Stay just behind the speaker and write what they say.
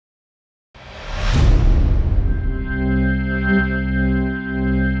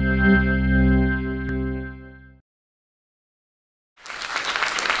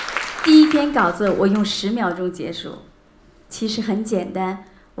篇稿子我用10秒钟结束，其实很简单。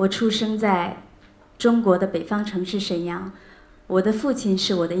我出生在中国的北方城市沈阳，我的父亲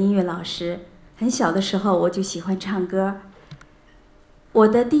是我的音乐老师，很小的时候我就喜欢唱歌。我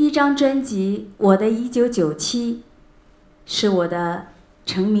的第一张专辑《我的1997》是我的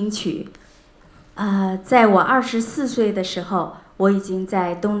成名曲。在我24岁的时候，我已经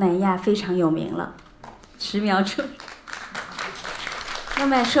在东南亚非常有名了。10秒钟。那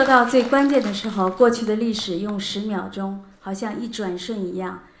么说到最关键的时候，过去的历史用10秒钟，好像一转瞬一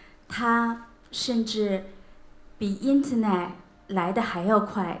样，它甚至比 Internet 来的还要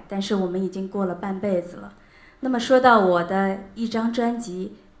快，但是我们已经过了半辈子了。那么说到我的一张专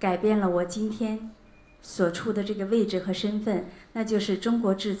辑改变了我今天所处的这个位置和身份，那就是中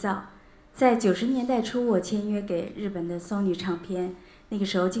国制造。在90年代初，我签约给日本的 Sony 唱片，那个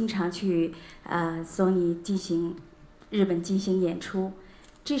时候经常去Sony 日本进行演出。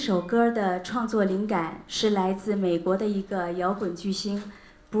这首歌的创作灵感是来自美国的一个摇滚巨星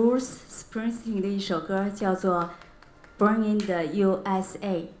Bruce Springsteen 的一首歌，叫做《Born in the USA》。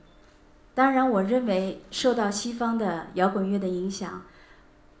当然，我认为受到西方的摇滚乐的影响，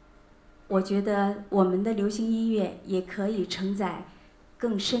我觉得我们的流行音乐也可以承载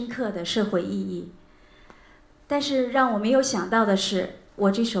更深刻的社会意义。但是让我没有想到的是，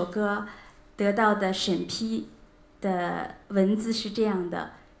我这首歌得到的审批的文字是这样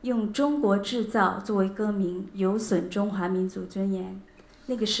的：用中国制造作为歌名，有损中华民族尊严。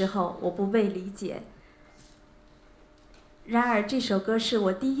那个时候我不被理解。然而这首歌是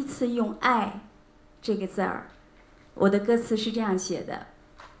我第一次用爱这个字儿。我的歌词是这样写的：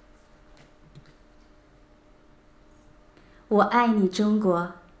我爱你中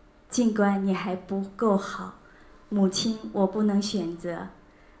国，尽管你还不够好，母亲我不能选择。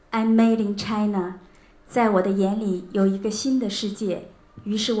 I'm made in China， 在我的眼里有一个新的世界，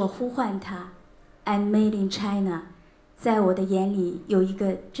于是我呼唤它。 I'm made in China， 在我的眼里有一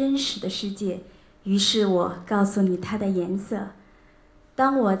个真实的世界，于是我告诉你它的颜色。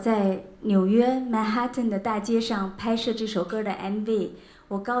当我在纽约曼哈顿的大街上拍摄这首歌的 MV，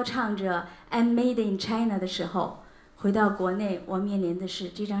 我高唱着 I'm made in China 的时候，回到国内，我面临的是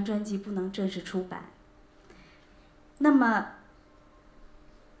这张专辑不能正式出版。那么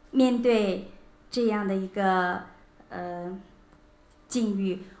面对这样的一个境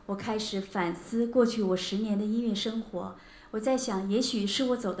遇，我开始反思过去我10年的音乐生活。我在想，也许是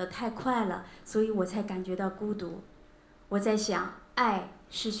我走得太快了，所以我才感觉到孤独。我在想，爱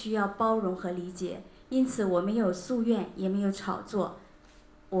是需要包容和理解，因此我没有夙愿，也没有炒作。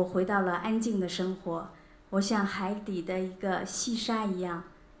我回到了安静的生活，我像海底的一个细沙一样。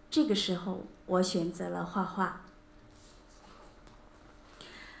这个时候，我选择了画画。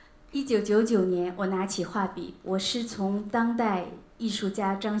1999年，我拿起画笔，我师从当代艺术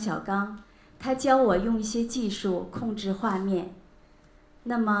家张小刚，他教我用一些技术控制画面。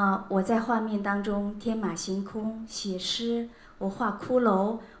那么我在画面当中天马行空，写诗，我画骷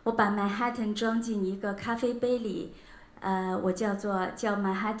髅，我把曼哈顿装进一个咖啡杯里，我叫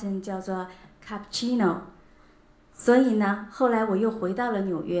曼哈顿叫做 cappuccino。所以呢，后来我又回到了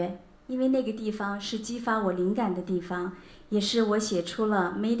纽约，因为那个地方是激发我灵感的地方，也是我写出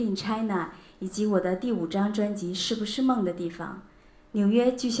了 Made in China 以及我的第5张专辑是不是梦的地方。纽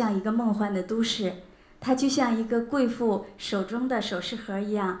约就像一个梦幻的都市，它就像一个贵妇手中的首饰盒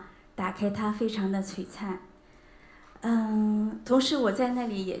一样，打开它非常的璀璨。同时我在那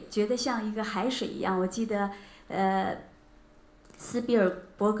里也觉得像一个海水一样。我记得斯皮尔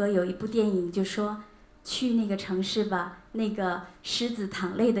伯格有一部电影就说，去那个城市吧，那个狮子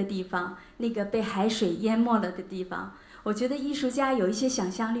淌泪的地方，那个被海水淹没了的地方。我觉得艺术家有一些想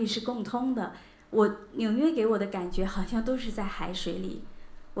象力是共通的。纽约给我的感觉好像都是在海水里。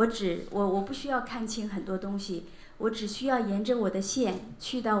我不需要看清很多东西，我只需要沿着我的线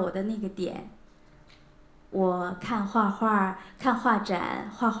去到我的那个点。我看画画，看画展，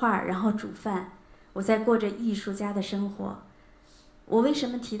画画，然后煮饭。我在过着艺术家的生活。我为什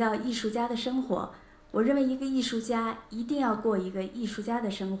么提到艺术家的生活？我认为一个艺术家一定要过一个艺术家的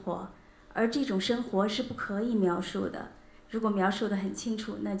生活，而这种生活是不可以描述的。如果描述得很清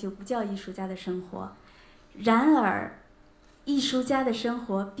楚，那就不叫艺术家的生活。然而，艺术家的生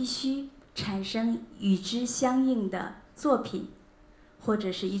活必须产生与之相应的作品，或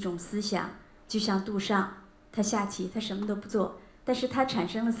者是一种思想。就像杜尚，他下棋，他什么都不做，但是他产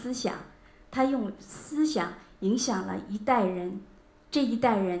生了思想，他用思想影响了一代人，这一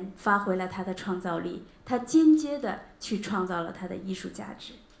代人发挥了他的创造力，他间接的去创造了他的艺术价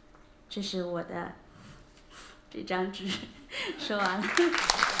值。这是我的这张纸说完了。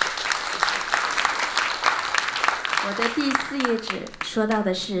我的第4页纸说到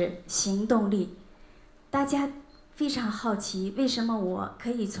的是行动力。大家非常好奇，为什么我可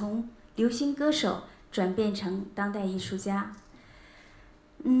以从流行歌手转变成当代艺术家？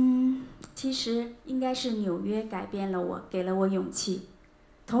其实应该是纽约改变了我，给了我勇气。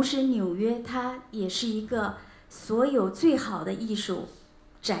同时，纽约它也是一个所有最好的艺术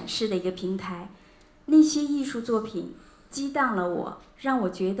展示的一个平台。那些艺术作品激荡了我，让我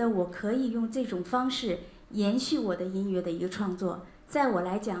觉得我可以用这种方式延续我的音乐的一个创作。在我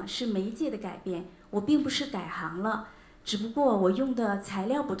来讲是媒介的改变，我并不是改行了，只不过我用的材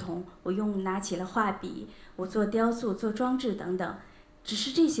料不同，我拿起了画笔，我做雕塑、做装置等等，只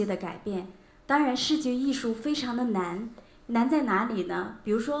是这些的改变。当然，视觉艺术非常的难，难在哪里呢？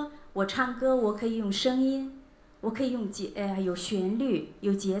比如说我唱歌，我可以用声音，我可以用有旋律、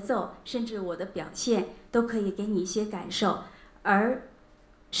有节奏，甚至我的表现都可以给你一些感受。而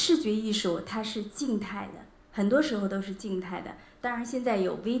视觉艺术它是静态的，很多时候都是静态的。当然，现在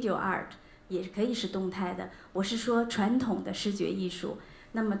有 video art， 也可以是动态的。我是说传统的视觉艺术，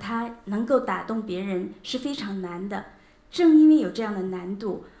那么它能够打动别人是非常难的。正因为有这样的难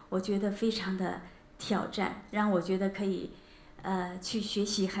度，我觉得非常的挑战，让我觉得可以去学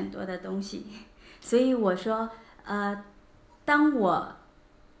习很多的东西。所以我说，当我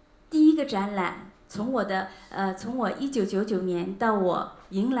第一个展览，从我1999年到我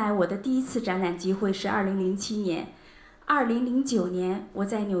迎来我的第一次展览机会是2007年。2009年我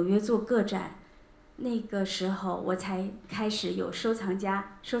在纽约做个展，那个时候我才开始有收藏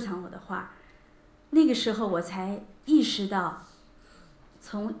家收藏我的画。那个时候我才意识到，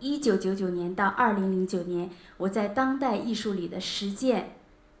从1999年到2009年，我在当代艺术里的实践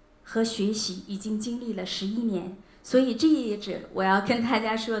和学习已经经历了11年。所以这一页纸我要跟大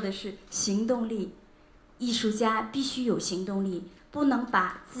家说的是行动力。艺术家必须有行动力，不能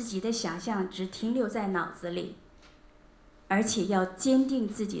把自己的想象只停留在脑子里，而且要坚定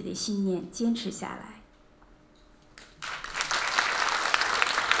自己的信念，坚持下来。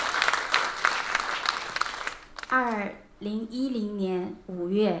2010年5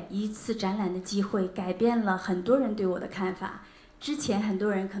月，一次展览的机会改变了很多人对我的看法。之前很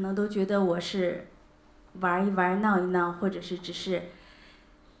多人可能都觉得我是玩一玩、闹一闹，或者是只是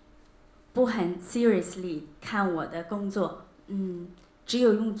不很 seriously 看我的工作。只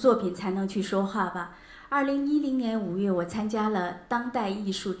有用作品才能去说话吧。2010年5月，我参加了当代艺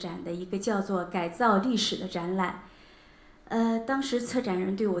术展的一个叫做“改造历史”的展览。当时策展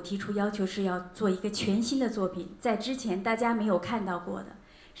人对我提出要求是要做一个全新的作品，在之前大家没有看到过的。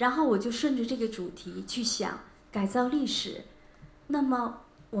然后我就顺着这个主题去想，改造历史。那么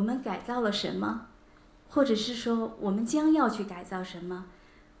我们改造了什么？或者是说我们将要去改造什么？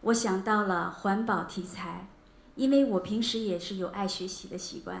我想到了环保题材，因为我平时也是有爱学习的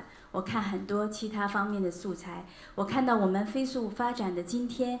习惯，我看很多其他方面的素材。我看到我们飞速发展的今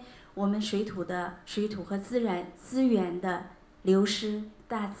天，我们水土和资源的流失，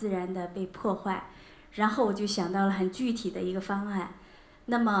大自然的被破坏，然后我就想到了很具体的一个方案。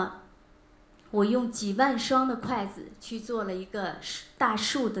那么我用几万双的筷子去做了一个大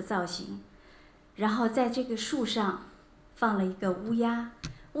树的造型，然后在这个树上放了一个乌鸦。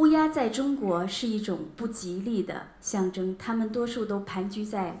乌鸦在中国是一种不吉利的象征，它们多数都盘踞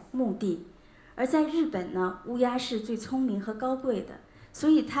在墓地。而在日本呢，乌鸦是最聪明和高贵的，所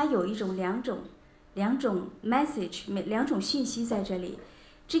以它有两种 message， 两种讯息在这里。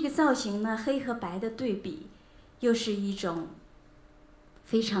这个造型呢，黑和白的对比，又是一种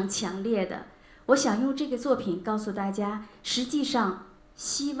非常强烈的。我想用这个作品告诉大家，实际上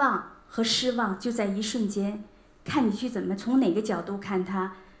希望和失望就在一瞬间，看你去怎么从哪个角度看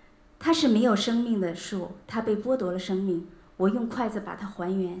它。它是没有生命的树，它被剥夺了生命，我用筷子把它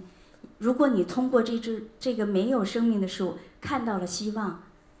还原。如果你通过这个没有生命的树看到了希望，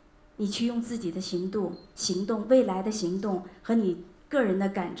你去用自己的行动，未来的行动和你个人的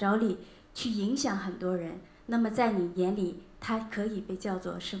感召力去影响很多人，那么在你眼里它可以被叫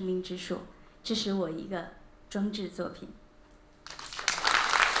做生命之树。这是我一个装置作品。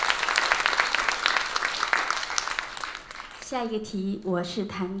下一个题，我是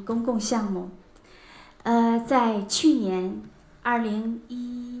谈公共项目。在去年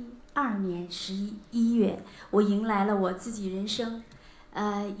2012年11月，我迎来了我自己人生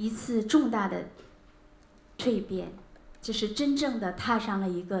一次重大的蜕变，就是真正的踏上了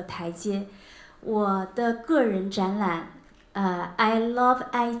一个台阶。我的个人展览I Love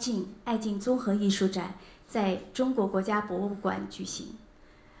爱静综合艺术展在中国国家博物馆举行，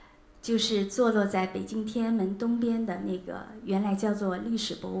就是坐落在北京天安门东边的那个原来叫做历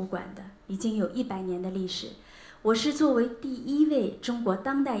史博物馆的，已经有100年的历史。我是作为第1位中国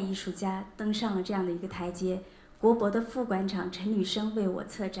当代艺术家登上了这样的一个台阶，国博的副馆长陈女生为我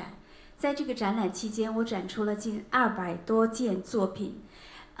策展。在这个展览期间，我展出了近200多件作品，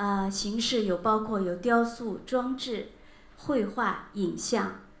形式包括有雕塑、装置、绘画、影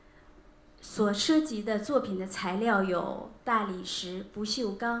像。所涉及的作品的材料有大理石、不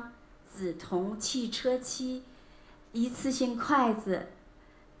锈钢、紫铜、汽车漆、一次性筷子、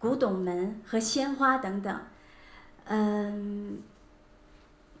古董门和鲜花等等。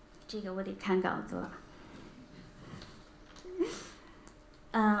这个我得看稿子了。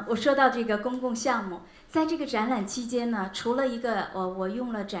我说到这个公共项目，在这个展览期间呢，除了一个我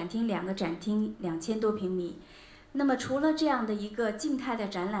用了展厅2个展厅2000多平米。那么除了这样的一个静态的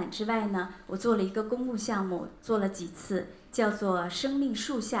展览之外呢，我做了一个公共项目，做了几次，叫做生命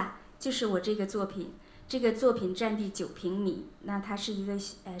树下，就是我这个作品。这个作品占地9平米，那它是一个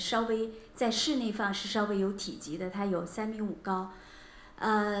稍微在室内放是稍微有体积的，它有3.5米高。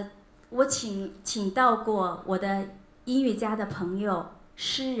我请到过我的音乐家的朋友、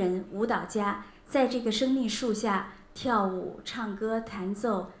诗人、舞蹈家，在这个生命树下跳舞、唱歌、弹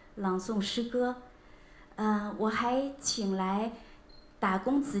奏、朗诵诗歌。我还请来打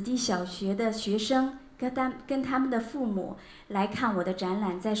工子弟小学的学生跟他们的父母来看我的展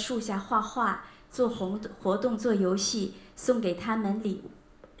览，在树下画画、做活动、做游戏，送给他们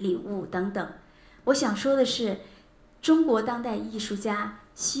礼物等等。我想说的是，中国当代艺术家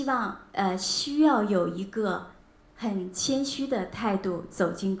需要有一个很谦虚的态度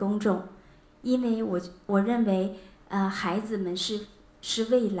走进公众，因为我认为孩子们是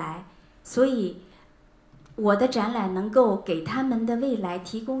未来，所以我的展览能够给他们的未来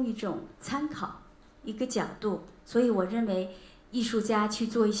提供一种参考，一个角度，所以我认为艺术家去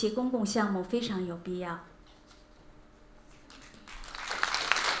做一些公共项目非常有必要。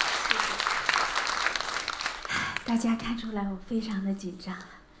大家看出来我非常的紧张了，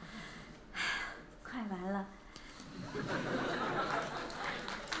快完了。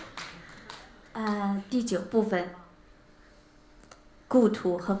第9部分，故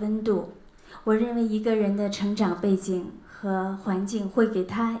土和温度。我认为一个人的成长背景和环境会给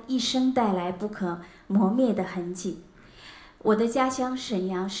他一生带来不可磨灭的痕迹。我的家乡沈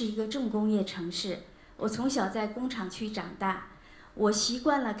阳是一个重工业城市，我从小在工厂区长大，我习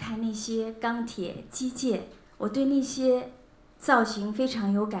惯了看那些钢铁、机械，我对那些造型非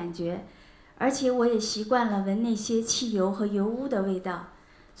常有感觉，而且我也习惯了闻那些汽油和油污的味道，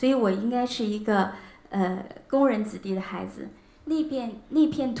所以我应该是一个工人子弟的孩子。那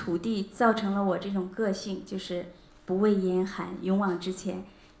片土地造成了我这种个性，就是不畏严寒，勇往直前。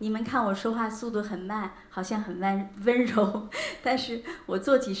你们看我说话速度很慢，好像很温柔，但是我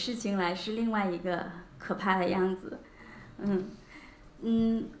做起事情来是另外一个可怕的样子。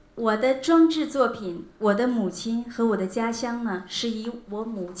我的装置作品，我的母亲和我的家乡呢，是以我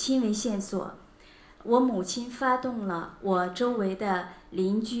母亲为线索。我母亲发动了我周围的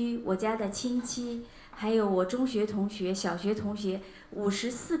邻居、我家的亲戚，还有我中学同学、小学同学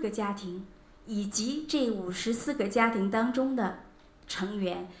54个家庭，以及这54个家庭当中的成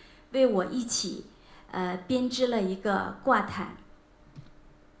员，为我一起编织了一个挂毯。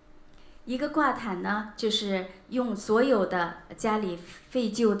一个挂毯呢，就是用所有的家里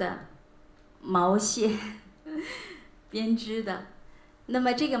废旧的毛线编织的。那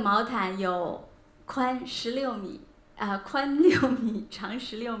么这个毛毯有宽16米，宽6米，长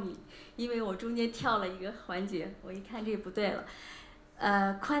16米。因为我中间跳了一个环节，我一看这不对了。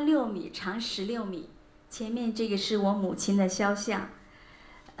宽6米，长16米。前面这个是我母亲的肖像。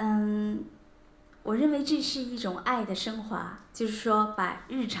我认为这是一种爱的升华，就是说把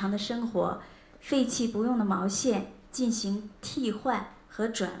日常的生活废弃不用的毛线进行替换和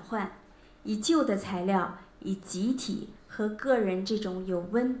转换，以旧的材料，以集体和个人这种有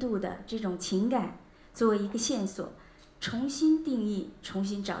温度的这种情感作为一个线索，重新定义，重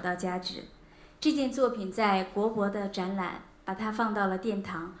新找到价值。这件作品在国博的展览把它放到了殿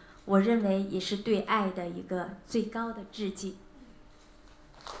堂，我认为也是对爱的一个最高的致敬。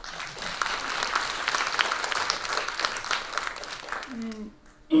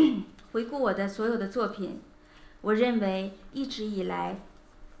回顾我的所有的作品，我认为一直以来，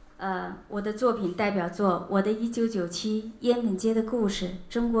我的作品代表作，我的1997、烟吻街的故事、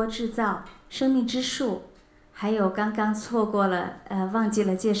中国制造、生命之树，还有刚刚错过了，忘记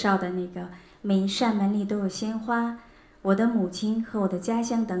了介绍的那个每一扇门里都有鲜花，我的母亲和我的家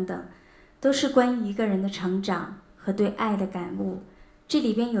乡等等，都是关于一个人的成长和对爱的感悟。这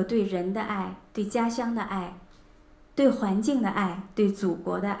里边有对人的爱，对家乡的爱，对环境的爱，对祖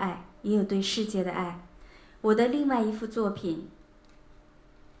国的爱，也有对世界的爱。我的另外一幅作品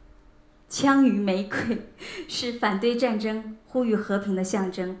《枪与玫瑰》是反对战争、呼吁和平的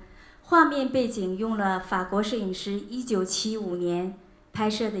象征。画面背景用了法国摄影师1975年拍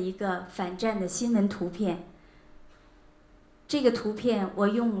摄的一个反战的新闻图片。这个图片我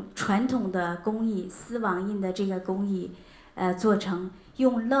用传统的工艺丝网印的这个工艺，做成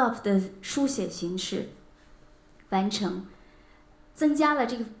用 love 的书写形式完成，增加了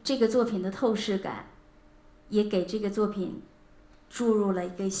这个作品的透视感，也给这个作品注入了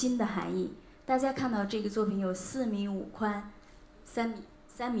一个新的含义。大家看到这个作品有4.5米宽，3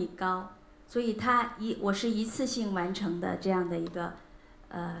米高，所以我是一次性完成的这样的一个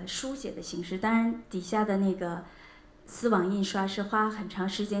书写的形式。当然底下的那个丝网印刷是花很长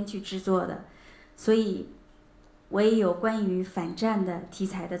时间去制作的，所以我也有关于反战的题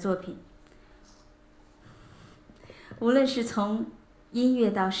材的作品。无论是从音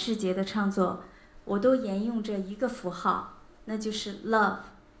乐到视觉的创作，我都沿用着一个符号，那就是 love，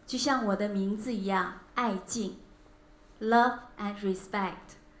 就像我的名字一样，爱敬 ，love and respect。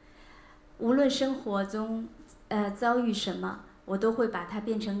无论生活中遭遇什么，我都会把它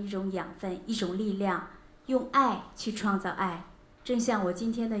变成一种养分，一种力量，用爱去创造爱。正像我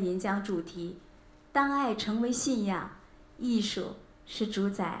今天的演讲主题，当爱成为信仰，艺术是主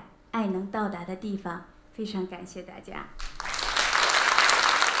宰爱能到达的地方。非常感谢大家。